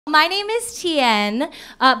My name is Tien,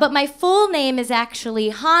 but my full name is actually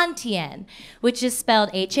Han Tien, which is spelled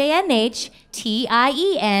H-A-N-H-T-I-E-N.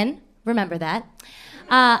 Remember that.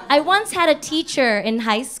 I once had a teacher in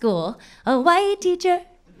high school, a white teacher,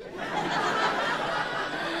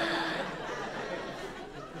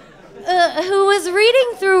 who was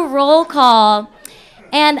reading through roll call,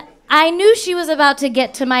 and I knew she was about to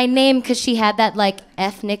get to my name because she had that, like,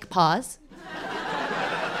 ethnic pause.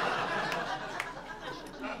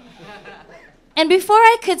 And before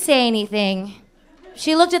I could say anything,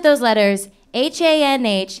 she looked at those letters,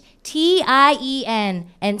 H-A-N-H-T-I-E-N,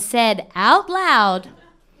 and said out loud,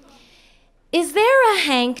 "Is there a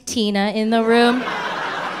Hank Tina in the room?"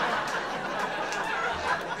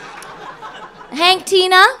 Hank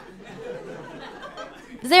Tina?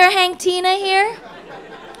 Is there a Hank Tina here?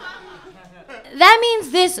 That means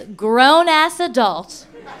this grown-ass adult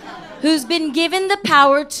who's been given the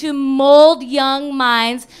power to mold young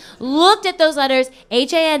minds looked at those letters,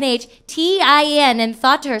 H-A-N-H-T-I-E-N, and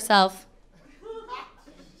thought to herself,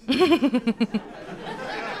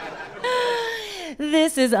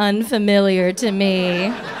 this is unfamiliar to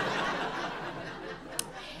me.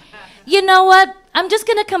 You know what? I'm just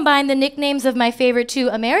gonna combine the nicknames of my favorite two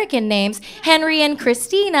American names, Henry and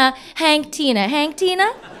Christina, Hank Tina. Hank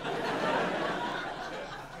Tina?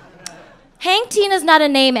 Hank Tina's not a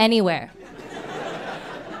name anywhere.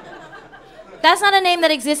 That's not a name that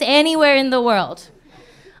exists anywhere in the world.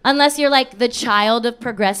 Unless you're like the child of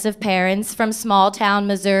progressive parents from small town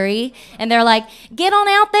Missouri, and they're like, "Get on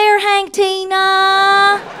out there, Hank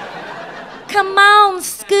Tina. Come on,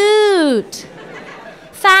 scoot.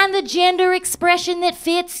 Find the gender expression that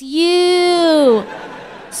fits you.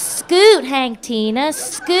 Scoot, Hank Tina,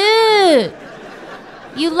 scoot.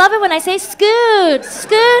 You love it when I say scoot.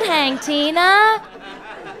 Scoot, Hank Tina."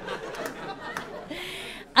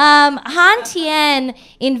 Han Tien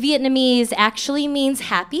in Vietnamese actually means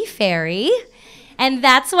happy fairy, and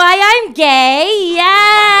that's why I'm gay.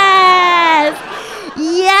 Yes!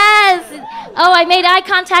 Yes! Oh, I made eye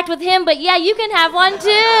contact with him, but yeah, you can have one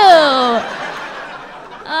too.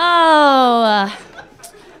 Oh,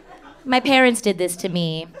 my parents did this to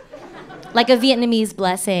me, like a Vietnamese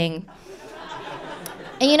blessing.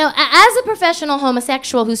 And you know, as a professional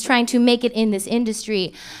homosexual who's trying to make it in this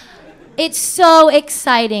industry, it's so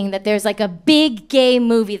exciting that there's like a big gay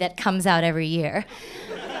movie that comes out every year.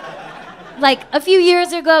 Like a few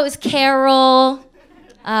years ago, it was Carol,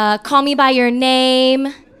 Call Me By Your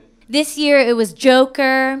Name. This year, it was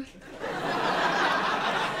Joker.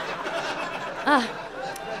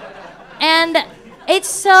 And it's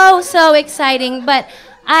so exciting, but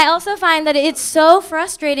I also find that it's so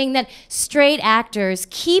frustrating that straight actors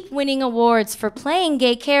keep winning awards for playing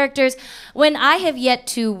gay characters when I have yet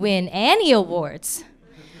to win any awards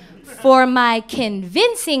for my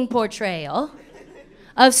convincing portrayal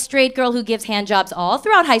of straight girl who gives handjobs all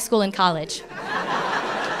throughout high school and college.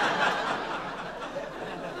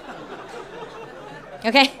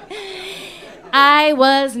 Okay? I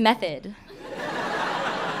was method.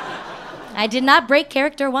 I did not break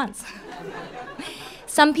character once.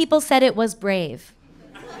 Some people said it was brave.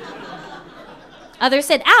 Others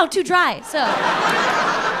said, "Ow, too dry." So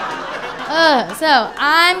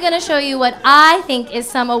I'm gonna show you what I think is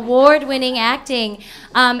some award-winning acting,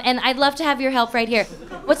 and I'd love to have your help right here.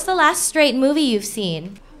 What's the last straight movie you've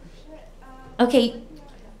seen? Okay,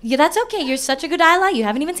 yeah, that's okay. You're such a good ally. You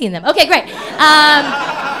haven't even seen them. Okay, great.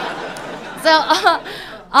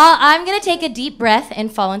 I'm gonna take a deep breath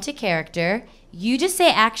and fall into character. You just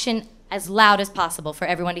say action as loud as possible for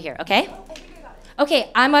everyone to hear, okay?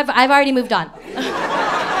 Okay, I've already moved on.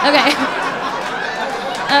 Okay.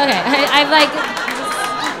 Okay, I've like,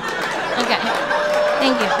 okay,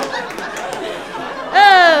 thank you.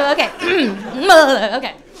 Oh, okay.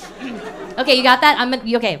 Okay. Okay, you got that?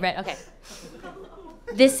 Okay, right, okay.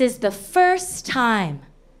 This is the first time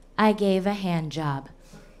I gave a hand job.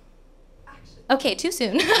 Okay, too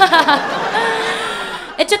soon.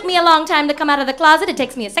 It took me a long time to come out of the closet. It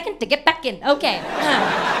takes me a second to get back in. Okay.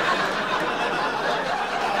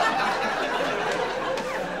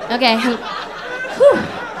 Okay. Whew.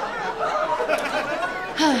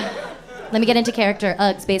 Let me get into character.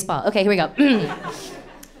 Uggs, baseball. Okay, here we go.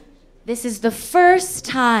 This is the first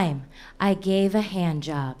time I gave a hand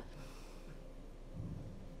job.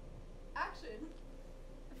 Action.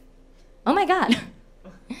 Oh my God.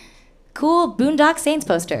 Cool Boondock Saints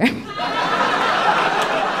poster.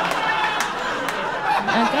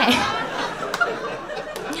 Okay.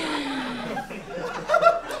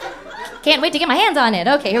 Can't wait to get my hands on it.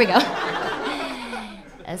 Okay, here we go.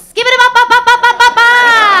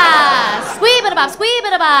 Skip-it-a-bop-bop-bop-bop-bop-bop! Squeeb-it-a-bop,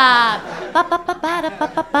 squeeb-it-a-bop!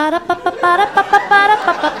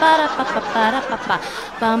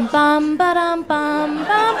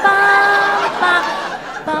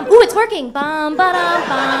 Ooh, it's working. Bum, ba-dum,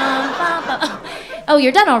 bum, bum, bum. Oh,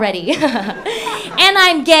 you're done already. And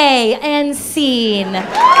I'm gay and seen. Thank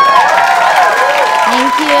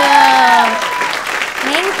you.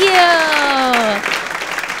 Thank you.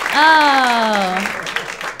 Oh.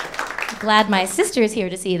 Glad my sister's here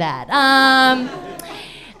to see that.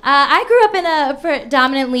 I grew up in a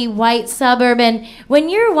predominantly white suburb, and when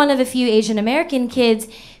you're one of the few Asian American kids,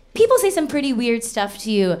 people say some pretty weird stuff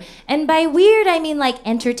to you. And by weird, I mean like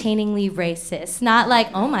entertainingly racist. Not like,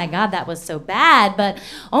 oh my God, that was so bad, but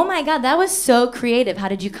oh my God, that was so creative. How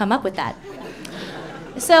did you come up with that?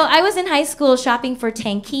 So I was in high school shopping for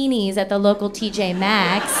tankinis at the local TJ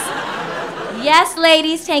Maxx. Yes,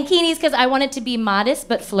 ladies, tankinis, because I wanted to be modest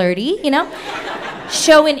but flirty, you know?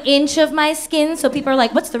 Show an inch of my skin so people are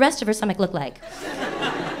like, what's the rest of her stomach look like?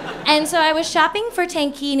 And so I was shopping for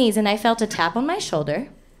tankinis and I felt a tap on my shoulder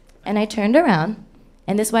and I turned around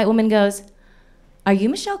and this white woman goes, "Are you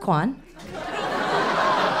Michelle Kwan?"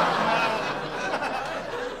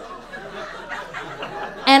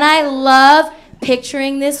 And I love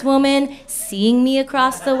picturing this woman seeing me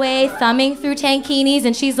across the way, thumbing through tankinis,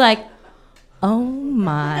 and she's like, "Oh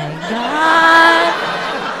my God.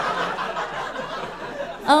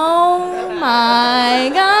 Oh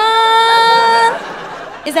my God."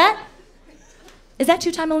 Is that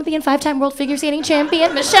two-time Olympian, five-time world figure skating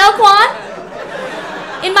champion, Michelle Kwan?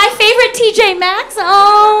 In my favorite TJ Maxx?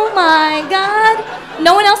 Oh my God.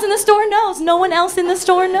 No one else in the store knows. No one else in the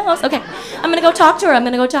store knows. Okay, I'm gonna go talk to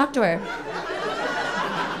her.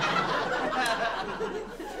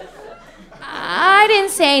 I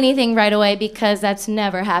didn't say anything right away because that's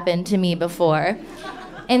never happened to me before.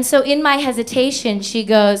 And so in my hesitation, she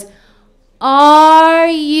goes, "Are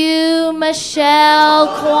you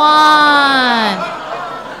Michelle Kwan?"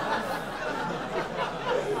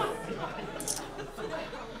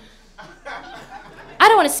 I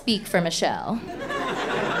don't want to speak for Michelle.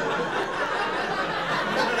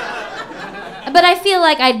 But I feel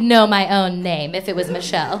like I'd know my own name if it was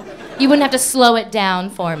Michelle. You wouldn't have to slow it down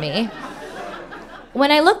for me. When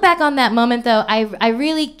I look back on that moment, though, I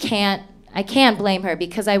really can't blame her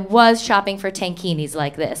because I was shopping for tankinis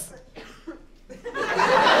like this.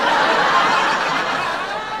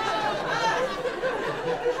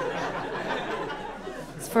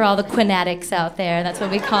 It's for all the quinatics out there. That's what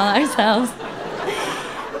we call ourselves.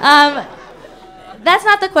 That's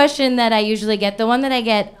not the question that I usually get. The one that I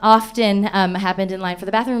get often happened in line for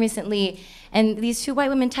the bathroom recently, and these two white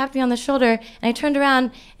women tapped me on the shoulder, and I turned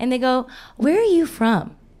around, and they go, "Where are you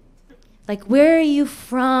from? Like, where are you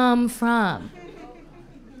from?"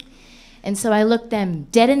 And so I looked them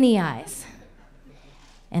dead in the eyes,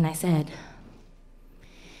 and I said,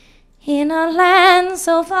 "In a land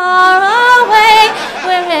so far away,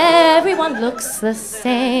 where everyone looks the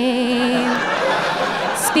same.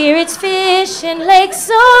 Spirits fish in lakes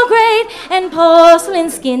so great, and porcelain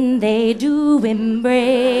skin they do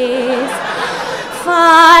embrace.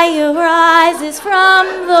 Fire rises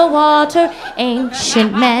from the water,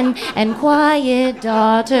 ancient men and quiet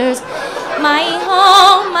daughters. My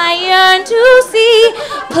home I yearn to see,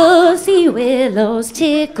 pussy willows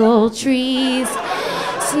tickle trees.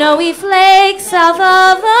 Snowy flakes south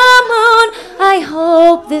of the moon, I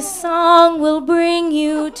hope this song will bring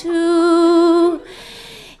you to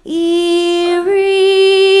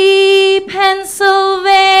Erie,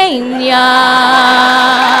 Pennsylvania.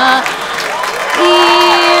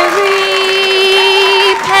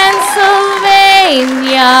 Erie,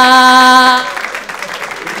 Pennsylvania.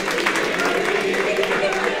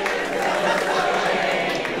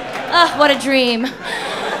 Oh, what a dream.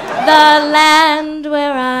 The land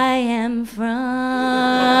where I